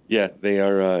 Yeah, they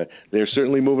are. They're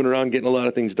certainly moving around, getting a lot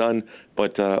of things done.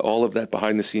 But all of that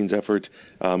behind-the-scenes effort,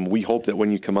 we hope that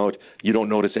when you come out, you don't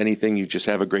notice anything. You just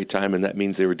have a great time, and that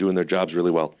means they were doing their jobs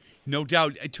really well. No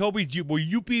doubt. Toby, will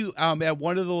you be at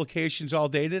one of the locations all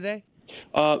day today?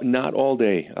 Not all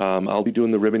day. I'll be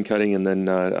doing the ribbon cutting, and then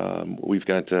we've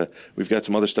got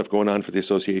some other stuff going on for the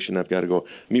association. I've got to go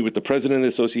meet with the president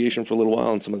of the association for a little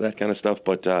while and some of that kind of stuff.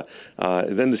 But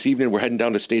then this evening we're heading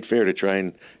down to State Fair to try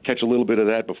and catch a little bit of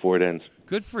that before it ends.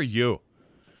 Good for you,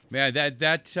 man.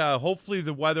 That hopefully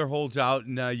the weather holds out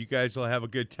and you guys will have a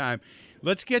good time.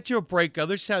 Let's get to a break.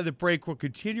 Other side of the break, we'll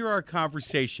continue our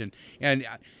conversation. And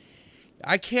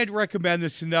I can't recommend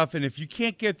this enough, and if you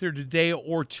can't get there today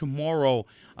or tomorrow,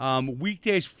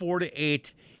 weekdays 4 to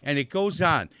 8, and it goes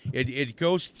on. It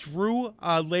goes through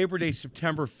Labor Day,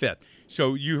 September 5th.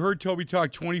 So you heard Toby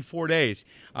talk 24 days.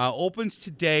 Opens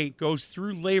today, goes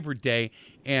through Labor Day,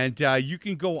 and you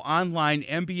can go online,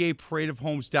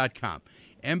 MBAParadeofHomes.com.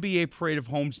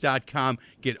 MBAParadeofHomes.com.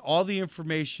 Get all the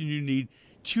information you need.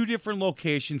 2 different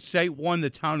locations. Site 1, the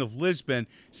town of Lisbon.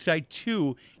 Site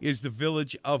 2 is the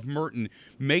village of Merton.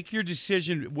 Make your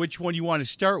decision which one you want to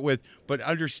start with, but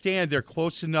understand they're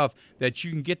close enough that you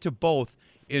can get to both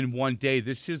in one day.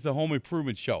 This is the Home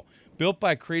Improvement Show, built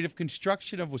by Creative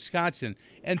Construction of Wisconsin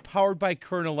and powered by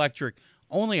Kern Electric,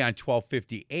 only on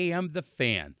 1250 AM The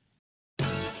Fan.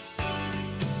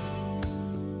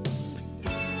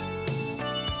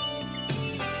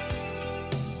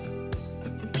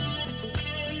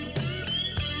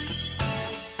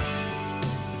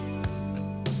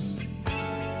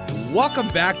 Welcome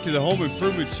back to the Home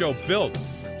Improvement Show, built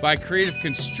by Creative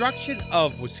Construction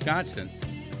of Wisconsin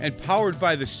and powered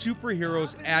by the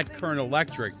superheroes at Kern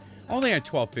Electric, only on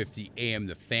 1250 AM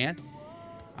The Fan.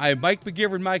 I am Mike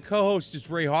McGivern. My co-host is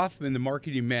Ray Hoffman, the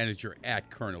marketing manager at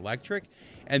Kern Electric.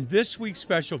 And this week's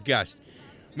special guest,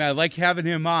 man, I like having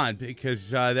him on because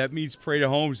that means Parade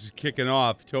of Homes is kicking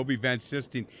off. Toby Van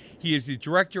Sistine. He is the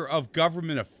Director of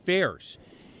Government Affairs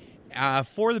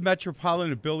for the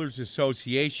Metropolitan Builders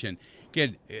Association.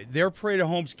 Again, their Parade of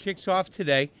Homes kicks off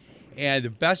today, and the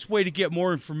best way to get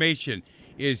more information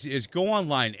is go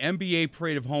online,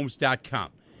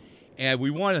 MBAParadeofHomes.com. And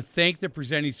we want to thank the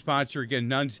presenting sponsor, again,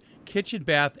 Nunn's Kitchen,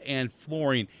 Bath, and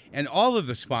Flooring, and all of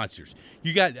the sponsors.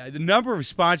 You got the number of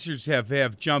sponsors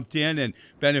have jumped in and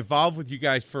been involved with you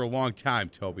guys for a long time,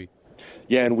 Toby.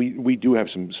 Yeah, and we do have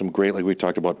some great, like we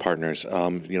talked about, partners,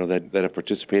 that have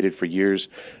participated for years.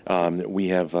 We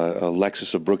have a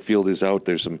Lexus of Brookfield is out.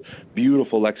 There's some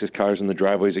beautiful Lexus cars in the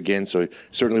driveways again, so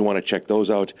certainly want to check those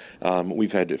out.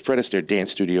 We've had Fred Astaire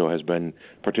Dance Studio has been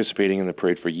participating in the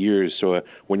parade for years. So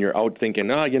when you're out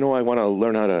thinking, I want to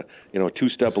learn how to,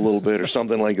 two-step a little bit or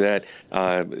something like that,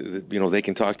 they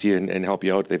can talk to you and help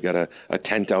you out. They've got a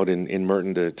tent out in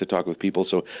Merton to talk with people.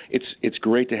 So it's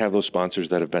great to have those sponsors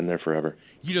that have been there forever.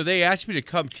 They asked me to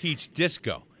come teach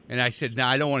disco, and I said, no,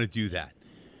 I don't want to do that.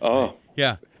 Oh.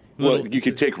 Yeah. Well, you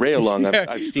could take Ray along.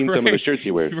 I've seen some of the shirts he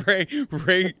wears.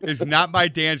 Ray is not my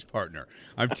dance partner.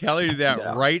 I'm telling you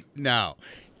that right now.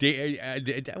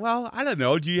 Well, I don't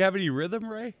know. Do you have any rhythm,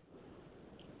 Ray?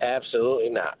 Absolutely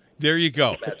not. There you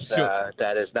go.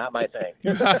 That is not my thing.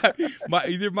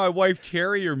 Either my wife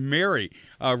Terry or Mary,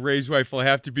 Ray's wife, will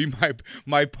have to be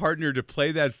my partner to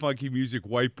play that funky music,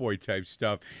 white boy type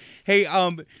stuff. Hey,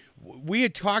 we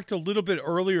had talked a little bit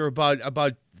earlier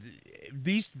about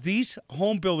these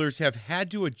home builders have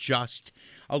had to adjust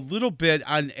a little bit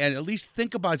on, and at least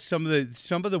think about some of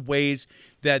the ways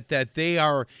that they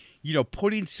are,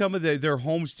 putting some of their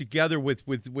homes together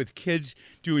with kids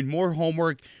doing more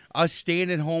homework, us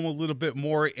staying at home a little bit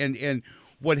more. And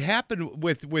what happened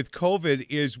with COVID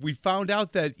is we found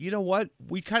out that,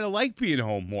 we kind of like being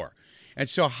home more. And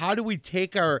so how do we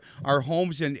take our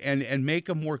homes and make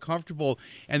them more comfortable?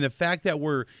 And the fact that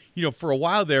we're, for a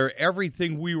while there,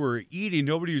 everything we were eating,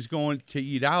 nobody was going to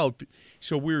eat out.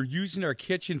 So we were using our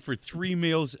kitchen for 3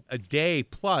 meals a day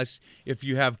plus if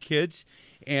you have kids.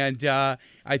 And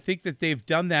I think that they've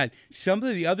done that. Some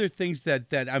of the other things that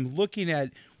I'm looking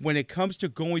at when it comes to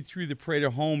going through the Parade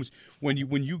of Homes, when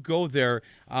you go there,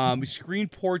 screen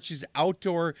porches,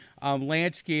 outdoor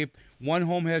landscape. One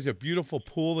home has a beautiful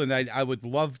pool, and I would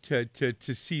love to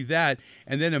see that.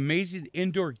 And then amazing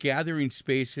indoor gathering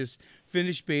spaces,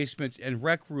 finished basements, and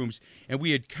rec rooms. And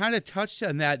we had kind of touched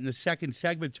on that in the second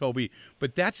segment, Toby,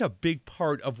 but that's a big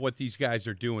part of what these guys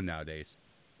are doing nowadays.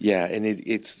 Yeah, and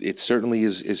it certainly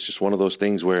is just one of those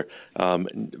things where,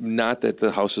 not that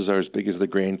the houses are as big as the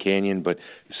Grand Canyon, but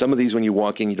some of these, when you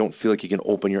walk in, you don't feel like you can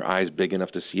open your eyes big enough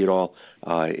to see it all.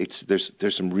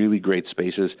 There's some really great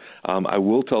spaces. I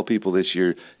will tell people this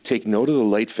year, take note of the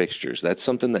light fixtures. That's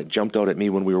something that jumped out at me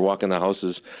when we were walking the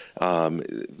houses.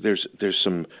 There's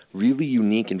some really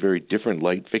unique and very different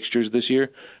light fixtures this year.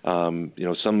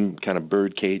 Some kind of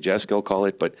bird cage-esque, I'll call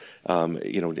it, but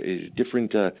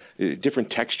different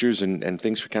textures and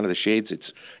things for kind of the shades.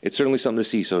 It's certainly something to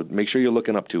see. So make sure you're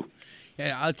looking up too.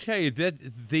 Yeah, I'll tell you that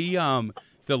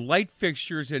the light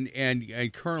fixtures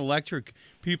and Current Electric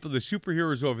people, the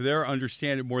superheroes over there,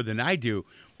 understand it more than I do.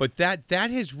 But that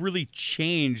has really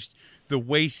changed the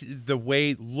way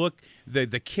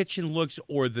the kitchen looks,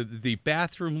 or the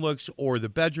bathroom looks, or the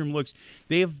bedroom looks.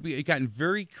 They have gotten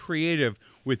very creative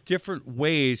with different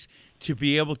ways to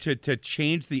be able to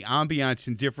change the ambiance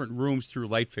in different rooms through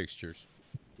light fixtures.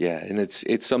 Yeah, and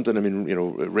it's something. I mean,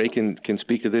 Ray can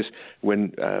speak to this.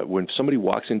 When somebody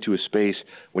walks into a space,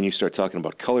 when you start talking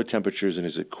about color temperatures and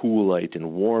is it cool light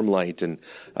and warm light, and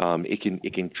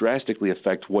it can drastically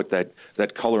affect what that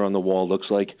color on the wall looks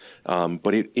like.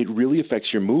 But it really affects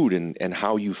your mood and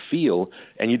how you feel,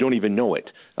 and you don't even know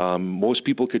it. Most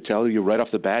people could tell you right off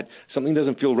the bat something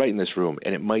doesn't feel right in this room,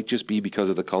 and it might just be because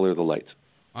of the color of the lights.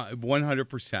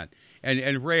 100%.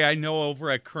 And Ray, I know over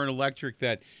at Current Electric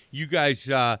that you guys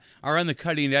are on the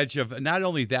cutting edge of not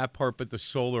only that part, but the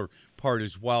solar part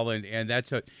as well. And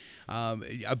that's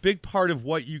a big part of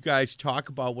what you guys talk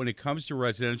about when it comes to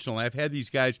residential. And I've had these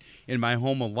guys in my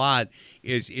home a lot,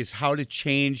 is how to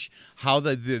change how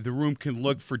the room can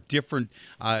look for different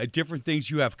things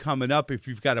you have coming up. If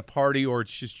you've got a party or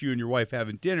it's just you and your wife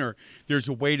having dinner, there's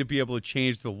a way to be able to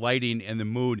change the lighting and the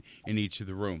mood in each of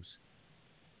the rooms.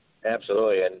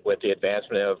 Absolutely, and with the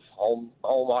advancement of home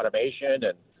automation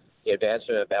and the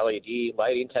advancement of LED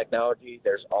lighting technology,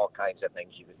 there's all kinds of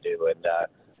things you can do. And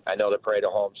I know the Parade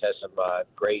of Homes has some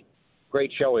great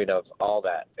showing of all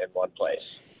that in one place.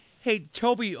 Hey,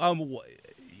 Toby,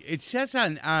 it says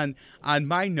on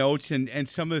my notes and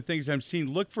some of the things I'm seeing,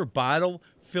 look for bottle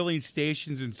filling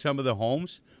stations in some of the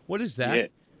homes. What is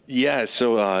that? Yeah,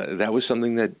 so that was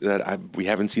something that we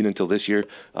haven't seen until this year.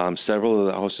 Several of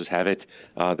the houses have it.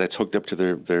 That's hooked up to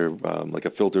their like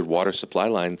a filtered water supply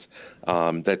lines.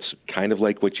 That's kind of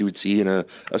like what you would see in a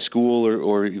school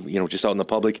or just out in the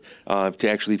public to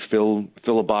actually fill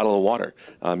a bottle of water.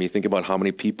 You think about how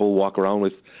many people walk around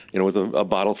with a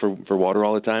bottle for water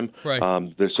all the time. Right.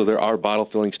 So there are bottle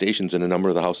filling stations in a number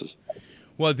of the houses.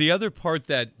 Well, the other part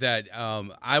that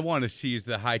I want to see is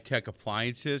the high-tech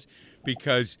appliances,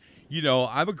 because,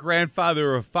 I'm a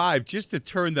grandfather of 5. Just to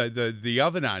turn the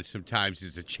oven on sometimes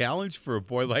is a challenge for a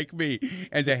boy like me.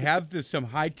 And to have some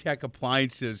high-tech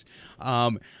appliances,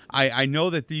 I know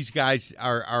that these guys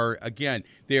are again,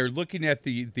 they are looking at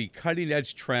the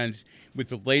cutting-edge trends with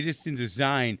the latest in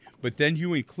design, but then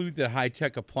you include the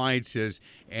high-tech appliances,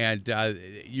 and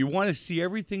you want to see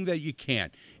everything that you can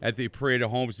at the Parade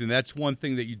of Homes, and that's one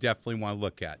thing that you definitely want to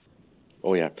look at.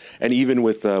 Oh yeah, and even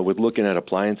with looking at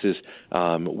appliances,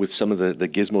 with some of the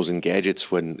gizmos and gadgets,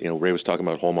 when Ray was talking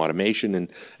about home automation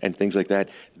and things like that,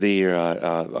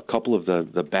 a couple of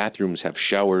the bathrooms have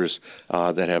showers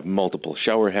that have multiple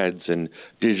shower heads and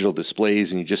digital displays,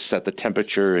 and you just set the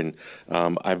temperature. And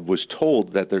I was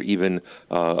told that they're even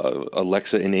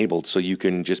Alexa enabled, so you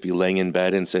can just be laying in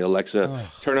bed and say, Alexa,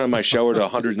 turn on my shower to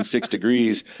 106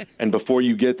 degrees, and before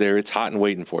you get there, it's hot and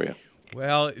waiting for you.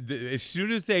 Well, as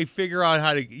soon as they figure out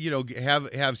how to,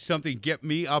 have something get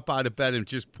me up out of bed and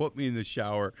just put me in the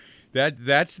shower,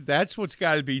 that's what's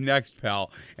got to be next,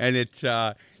 pal. And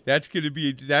that's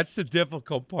the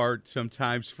difficult part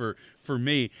sometimes for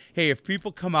me. Hey, if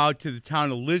people come out to the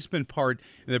town of Lisbon part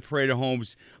in the Parade of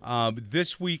Homes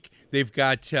this week, they've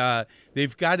got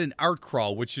an art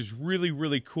crawl, which is really,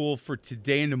 really cool for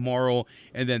today and tomorrow,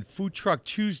 and then Food Truck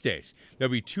Tuesdays.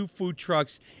 There'll be 2 food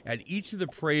trucks at each of the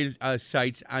parade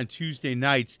sites on Tuesday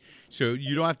nights, so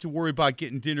you don't have to worry about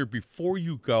getting dinner before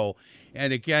you go.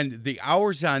 And again, the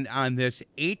hours on this,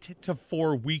 8 to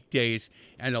 4 weekdays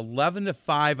and 11 to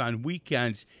 5 on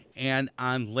weekends and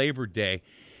on Labor Day.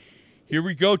 Here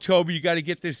we go, Toby. You got to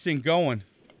get this thing going.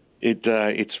 It's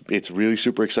really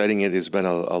super exciting. It has been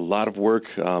a lot of work.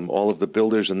 All of the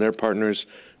builders and their partners,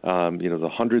 the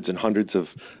hundreds and hundreds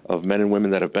of men and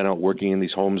women that have been out working in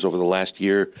these homes over the last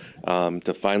year,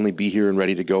 to finally be here and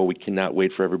ready to go. We cannot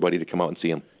wait for everybody to come out and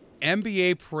see them.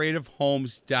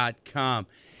 MBAParadeofHomes.com.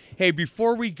 Hey,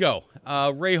 before we go,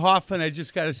 Ray Hoffman, I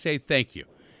just got to say thank you.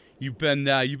 You've been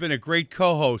a great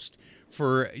co-host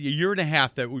for a year and a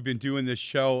half that we've been doing this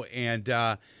show, and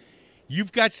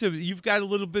you've got a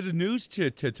little bit of news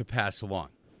to pass along.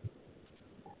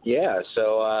 Yeah.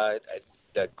 So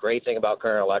the great thing about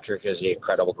Current Electric is the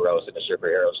incredible growth in the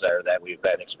superheroes there that we've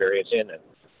been experiencing, and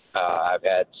I've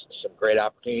had some great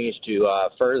opportunities to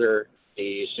further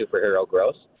the superhero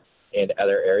growth in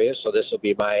other areas. So this will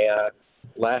be my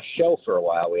last show for a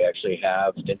while. We actually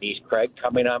have Denise Craig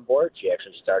coming on board. She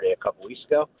actually started a couple weeks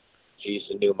ago. She's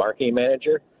the new marketing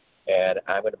manager, and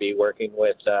I'm going to be working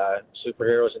with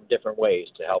superheroes in different ways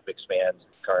to help expand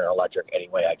Current Electric any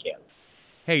way I can.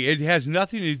 Hey, it has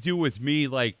nothing to do with me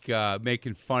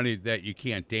making fun that you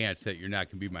can't dance, that you're not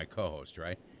going to be my co-host,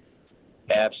 right?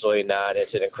 Absolutely not.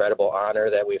 It's an incredible honor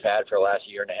that we've had for the last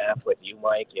year and a half with you,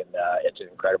 Mike, and it's an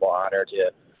incredible honor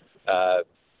to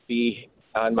be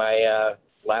on my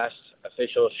last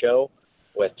official show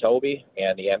with Toby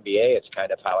and the MBA. It's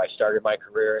kind of how I started my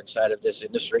career inside of this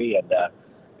industry, and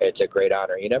it's a great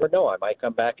honor. You never know. I might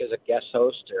come back as a guest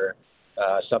host or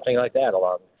something like that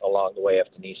along the way if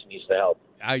Denise needs the help.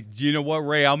 You know what,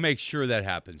 Ray? I'll make sure that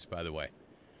happens, by the way.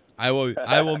 I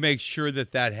will make sure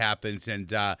that happens,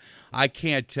 and I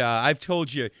can't. I've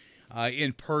told you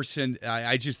in person.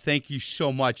 I just thank you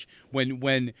so much.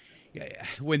 When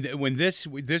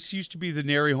this used to be the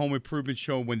Nary Home Improvement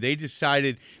Show, when they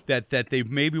decided that they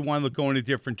maybe wanted to go in a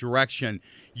different direction,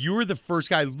 you were the first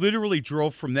guy. I literally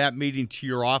drove from that meeting to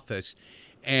your office,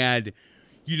 and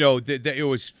it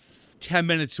was 10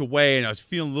 minutes away, and I was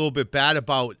feeling a little bit bad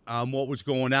about what was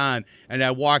going on, and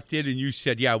I walked in, and you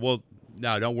said, "Yeah, well,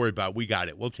 no, don't worry about it. We got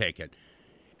it. We'll take it."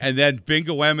 And then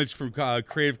Bingo Emmons from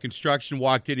Creative Construction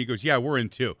walked in. He goes, "Yeah, we're in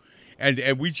too." And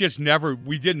we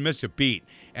didn't miss a beat.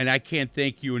 And I can't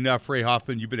thank you enough, Ray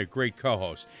Hoffman. You've been a great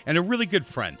co-host and a really good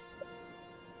friend.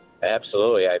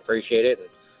 Absolutely. I appreciate it. And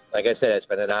like I said, it's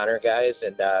been an honor, guys.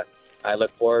 And I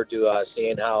look forward to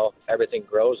seeing how everything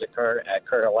grows at Current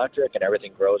Electric and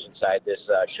everything grows inside this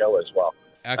show as well.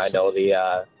 Excellent. I know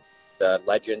the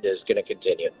legend is going to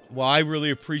continue. Well, I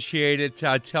really appreciate it.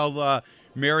 Tell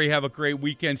Mary, have a great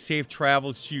weekend. Safe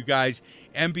travels to you guys.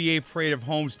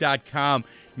 MBAParadeofHomes.com.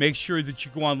 Make sure that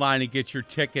you go online and get your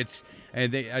tickets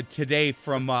today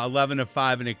from 11 to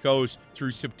 5, and it goes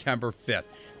through September 5th.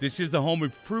 This is the Home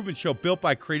Improvement Show, built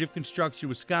by Creative Construction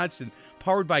Wisconsin,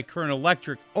 powered by Current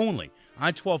Electric, only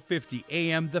on 1250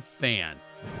 AM The Fan.